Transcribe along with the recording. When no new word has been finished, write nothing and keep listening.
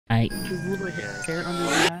Alright. There's a little hair under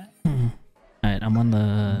that. Alright, I'm on the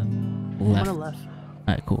I'm left. on the left.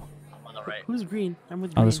 Alright, cool. I'm on the right. Who's green? I'm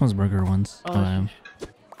with green. Oh, this one's burger ones. Oh, Oh, I am.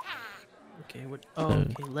 okay, what? Oh, So-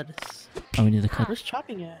 okay, lettuce. Oh, we need to cut Where's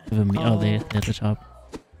chopping at? the meat. Oh, they have to chop.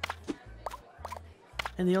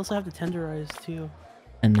 And they also have to tenderize too.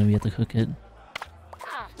 And then we have to cook it.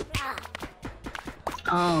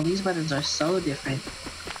 Oh, these buttons are so different.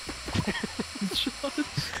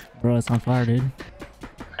 Bro, it's on fire, dude.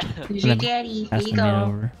 Here's your daddy. Here Pass you the meat go.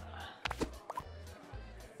 over.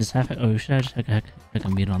 Just have it. Oh, should I just heck a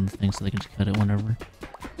meat on the thing so they can just cut it whenever?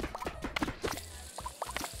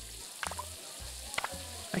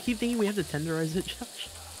 I keep thinking we have to tenderize it, Josh.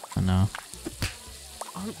 I know.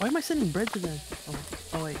 Oh, why am I sending bread to them?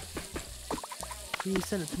 Oh wait. You need to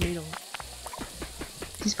send a tomato.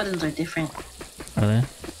 These buttons are different. Are they?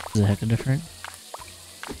 Is it hecka different?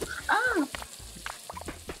 Oh,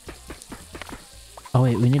 Oh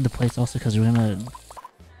wait, we need the plates also because we're gonna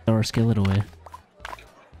throw our skillet away.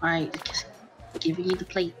 alright. Giving you the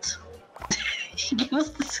plates. Give us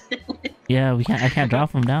the skillet. Yeah, we can't. I can't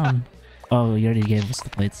drop them down. Oh, you already gave us the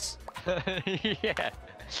plates. Yeah.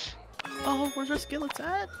 Oh, where's our skillets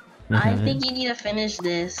at? We I have it. think you need to finish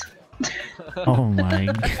this. Oh my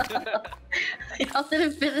god. Y'all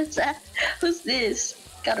didn't finish that. Who's this?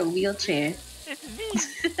 Got a wheelchair. It's me.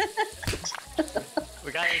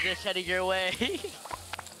 We got your dish heading your way.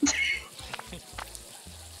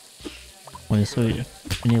 Wait, so we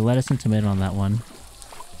need lettuce and tomato on that one.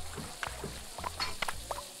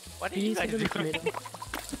 What are You you need guys some doing? tomato.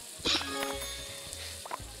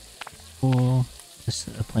 Cool. Just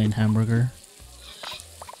a plain hamburger.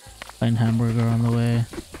 Plain hamburger on the way.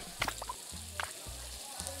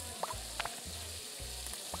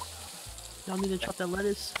 Y'all need to chop that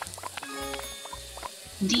lettuce.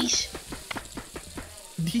 Dish.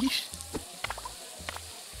 Dish.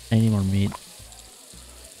 I need more meat.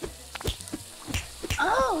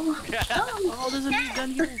 Oh. Oh, there's a meat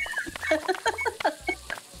down here.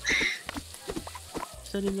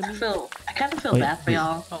 Sending the meat. I kind of feel Wait, bad for wait.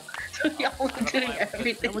 y'all. Oh. Y'all were doing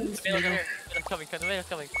everything. That one's- Tomato's here. Tomato's coming. Tomato's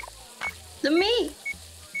coming. The meat.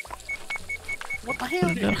 What the hell?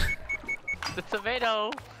 No. The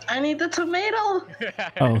tomato. I need the tomato.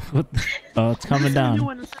 Oh, what the, oh, it's coming Sending a new down.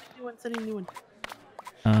 one. Sending a new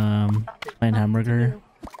one. Plain hamburger.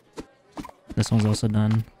 This one's also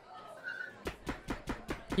done.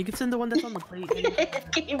 You can send the one that's on the plate.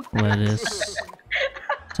 It came back. Lettuce,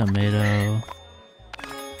 tomato,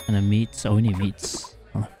 and a meat. Oh, we need meats.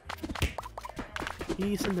 Oh. You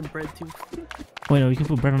need to send them bread too. Wait, no, we can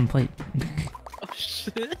put bread on the plate. Oh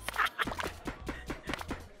shit.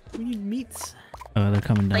 We need meats. Oh, they're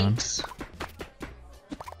coming down. Plates.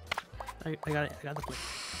 I got it. I got the plate.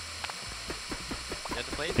 You have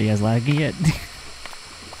the plate? Are you guys lagging yet?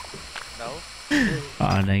 No.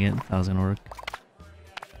 Oh, dang it. That was gonna work.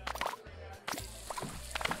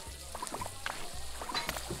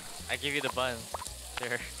 I give you the bun.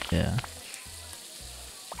 There. Yeah.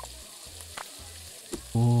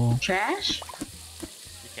 Cool. Trash.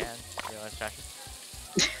 You can. You want to trash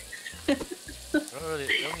it?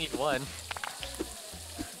 You don't need one.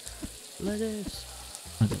 Lettuce.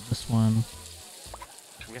 Look at this one.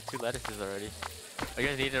 We got 2 lettuces already. Oh, you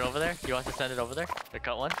guys need it over there? You want to send it over there? The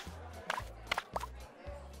cut one?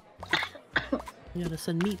 You gotta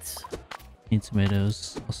send meats. Need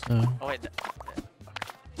tomatoes also. Oh wait.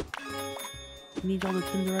 You need y'all to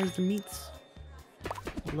tenderize the meats.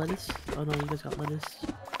 Lettuce? Oh no, you guys got lettuce.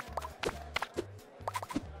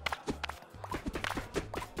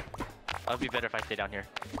 It'll be better if I stay down here.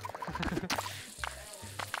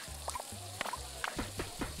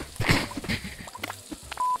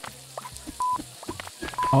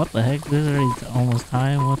 Oh, what the heck? This is already almost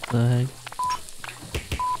time. What the heck?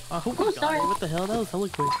 I hope Oh, we got sorry. it. What the hell? That was hella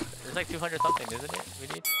quick. There's like 200 something, isn't it? We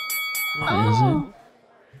need Oh.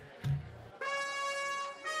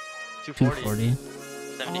 240.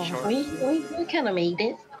 240. 70 Oh. short. We kind of made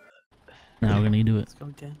it. Now we're gonna do it. Let's go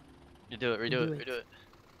again. You do it, redo it, redo it.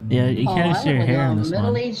 Yeah, you Oh, can't I see your look hair like in a this one.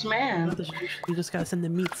 middle-aged man. You just gotta send the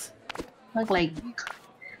meats. Look like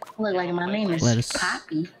my name is Lettuce.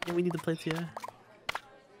 Poppy. And we need the plates, yeah.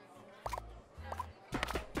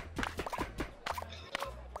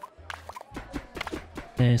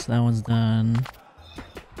 Okay, so that one's done.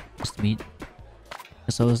 Just meat.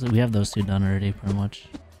 So we have those 2 done already, pretty much.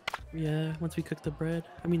 Yeah, once we cook the bread.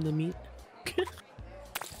 I mean the meat. You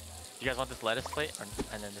guys want this lettuce plate?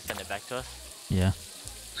 And then just send it back to us? Yeah.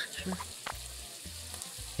 Sure.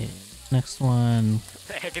 Okay, next one.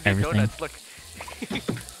 I can do Everything. donuts, look.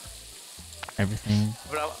 Everything.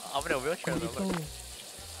 But I'm in a wheelchair Where'd though, it look.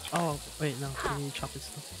 go? Oh, wait, no. I need to chop it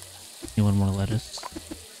still. Need one more lettuce.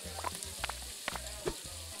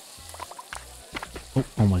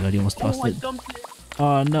 Oh my god, you almost tossed I it. dumped it.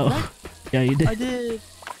 Oh no. What? Yeah, you did. I did.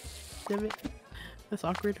 Damn it. That's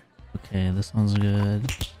awkward. Okay, this one's good.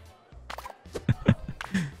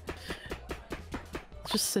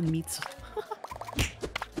 Just send meats.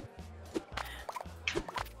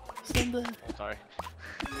 Send the. Oh, sorry.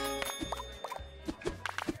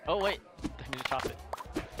 Oh wait, I need to chop it.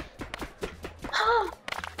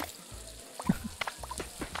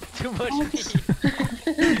 Too much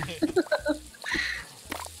meat.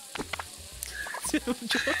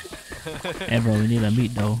 Hey bro, we need a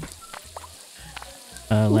meat though.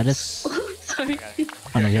 Lettuce. Sorry.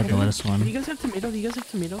 Oh no, you have the lettuce Do one. you guys have tomato? Do you guys have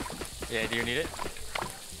tomato? Yeah, do you need it?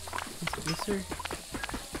 Yes, sir.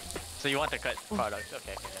 So you want the cut product?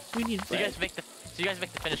 Okay, okay. We need So you bread. guys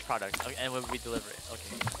make the finished product, okay, and when we deliver it.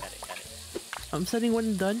 Okay, got it, got it. I'm setting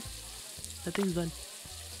one done. That thing's done.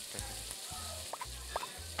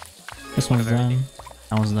 This one's done.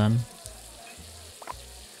 That one's done.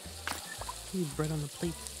 We need bread on the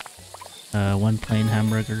plate. One plain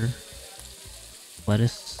hamburger.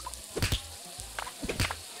 Lettuce.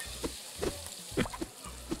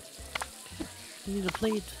 We need a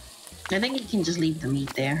plate. I think you can just leave the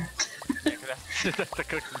meat there. Yeah, 'cause that's the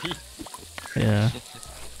cooked meat. Yeah.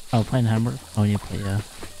 Oh, plain hamburger. Oh, you plate, yeah.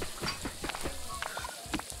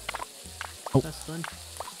 Oh. That's done.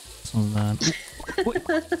 This one's done.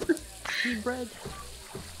 Need bread.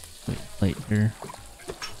 Wait, plate here.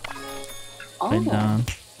 Oh, Plate down.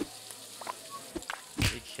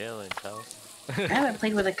 You chillin', Chels. I haven't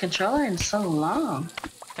played with a controller in so long.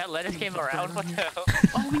 That lettuce came around, what the hell?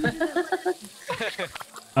 Oh, we need that.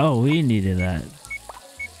 Oh, we needed that.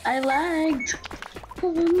 I lagged.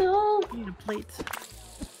 Oh no. We need a plate.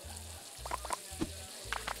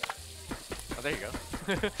 Oh, there you go.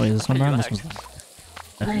 Wait, this one You done? This lagged. one's done.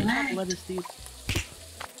 I Okay. lagged. Lettuce, dude.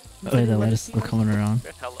 Oh, wait, the lettuce is still coming around.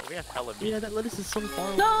 We have hella meat. Yeah, that lettuce is so far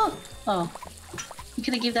away. No. Oh. You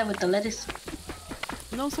could have given that with the lettuce.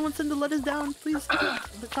 No, someone send the lettuce down, please.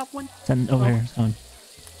 The top one. Send over here, someone.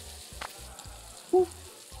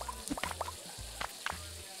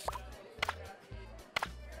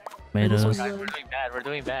 Tomatoes. one's Guys, we're doing bad, we're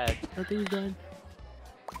doing bad. That thing's done.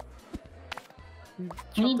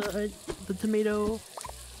 Need- Chop the tomato.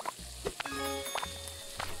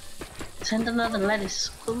 Send another lettuce.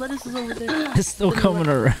 The lettuce is over there. It's still coming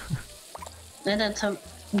around. And then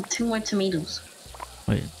two more tomatoes.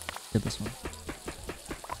 Wait, get this one.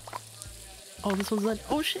 Oh, this one's done.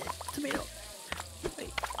 Oh shit, tomato.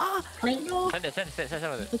 Wait. Ah, Plate. no. Send it, send some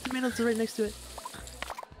of it. The tomatoes are right next to it.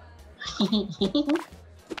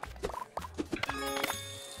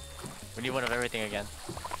 We need one of everything again.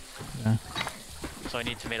 Yeah. So I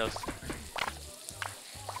need tomatoes.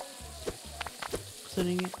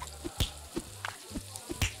 Setting it.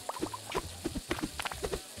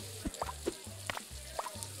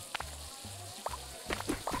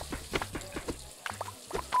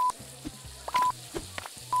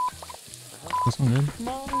 This one good? Come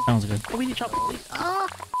on. Sounds good. Oh, we need chop. Ah!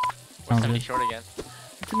 We're Sounds 70 good. short again.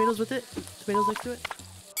 Tomatoes with it. Tomatoes next to it.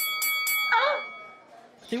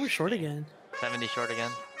 I think we're short again. 70 short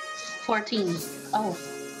again. 14. Oh.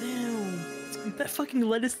 Damn. That fucking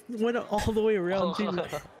lettuce went all the way around too.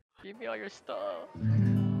 Give me all your stuff.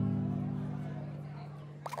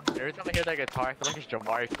 Every time I hear that guitar, I feel like it's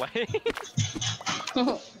Jamari playing.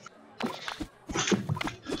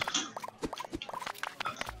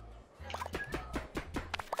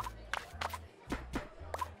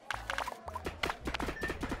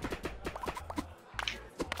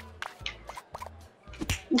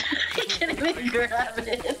 I can't even grab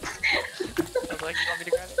it. I was like, you want me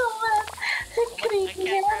to grab it? So bad. I couldn't I even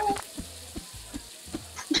can't grab grab it.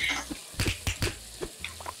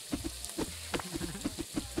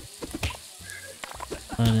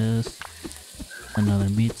 Lettuce. Another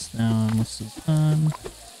meat's down. This is done. Do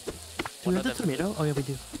we One have the of them- tomato? Oh yeah, we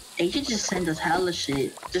do. They should just send us hella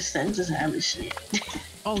shit. Just send us hella shit.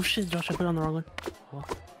 Oh shit, Josh, I put it on the wrong one. Well,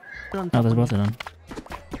 put it on Oh, top there's one. both of them.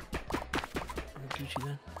 I'm Gucci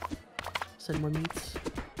then. Send more meats.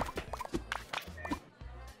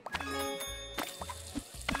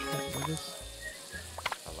 That lettuce.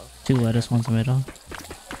 Hello? 2 lettuce, 1 tomato.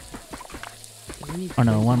 Okay, we need Or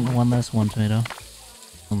no, tomatoes. one less, 1 tomato.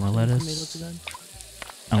 1 more Tomatoes lettuce. are done.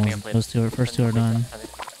 That me a one's, plate. those two are, first 2 are done.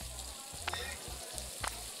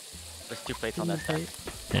 There's 2 plates We on need that side. plate.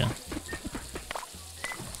 Yeah.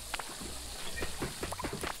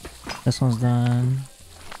 This one's done.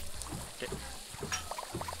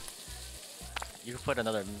 You can put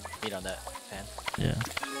another meat on that pan. Yeah.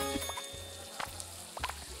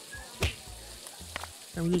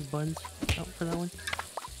 And we need buns out for that one.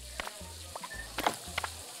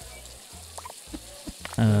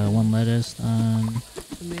 One lettuce done.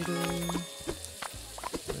 Tomato.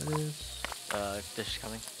 Lettuce. Dish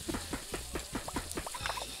coming.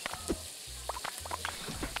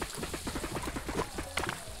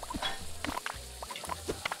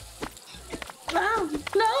 Oh,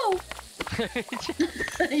 no!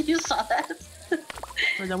 You saw that?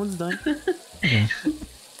 Alright, that one's done. Okay.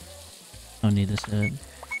 Don't need this yet.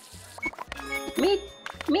 Meat!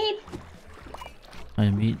 Meat! I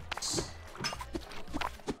have meats.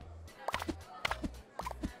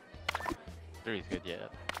 3's good, yeah.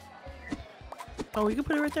 Oh, we can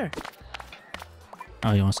put it right there.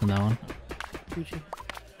 Oh, you want to send that one? Gucci.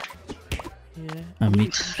 Yeah.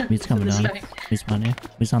 Meat's coming down. Sorry. Meat's on you.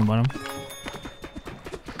 Meat's on the bottom.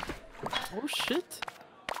 Oh shit.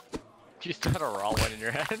 You still had a raw one in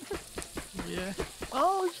your hand? Yeah.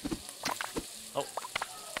 Oh.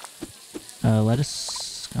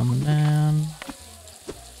 Lettuce coming down.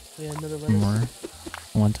 Yeah, another lettuce. One more.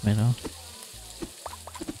 One tomato.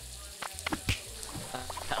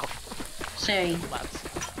 Ow. Sorry. Laps.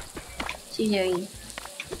 Sorry.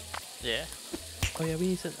 Yeah. Oh yeah, we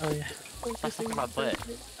need some. Oh yeah. Stop sucking my butt.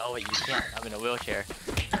 Oh wait, you can't. I'm in a wheelchair.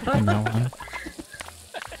 And that one.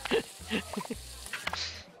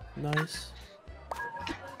 Nice.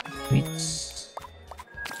 Meats.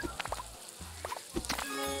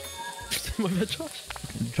 My bad, Josh.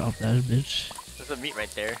 Drop that bitch. There's a meat right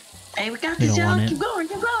there. Hey, we got We this, don't y'all. want Keep it. going,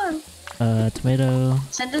 keep going. Tomato.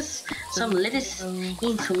 Send us some lettuce and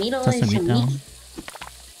tomato Toss and the meat some down. meat.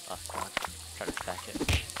 Oh, fuck. Try to stack it.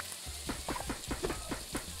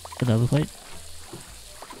 Put the other plate.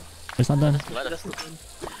 It's not done. Let us.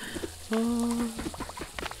 Oh.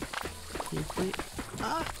 Wait.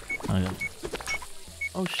 Ah. Oh, yeah.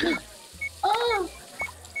 Oh shit. Oh!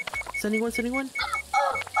 Sending one, sending one.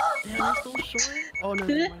 Damn, I'm still short. Oh no,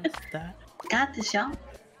 never mind. It's that. Got this, y'all.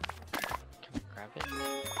 Can I grab it?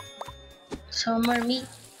 Some more meat.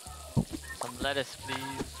 Some lettuce,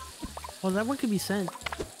 please. Oh, that one could be sent.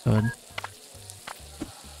 Go ahead.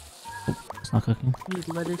 Oh, it's not cooking. We need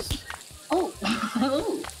lettuce. Oh!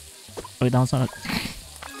 Wait, that one's not.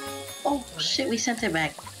 Oh, shit, we sent it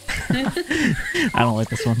back. I don't like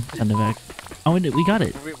this one. Send it back. Oh, we got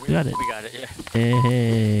it. We got it. We got it, yeah.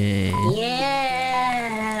 Hey. Yeah!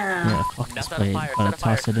 Yeah, fuck Now this set a plate. fire, Gotta set a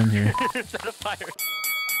fire. toss it in here. Set a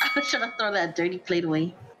fire. Should I throw that dirty plate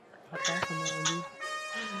away? Hot sauce on that one,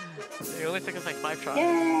 dude. It only took us like 5 tries.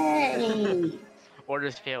 Yay!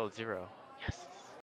 Orders failed, 0.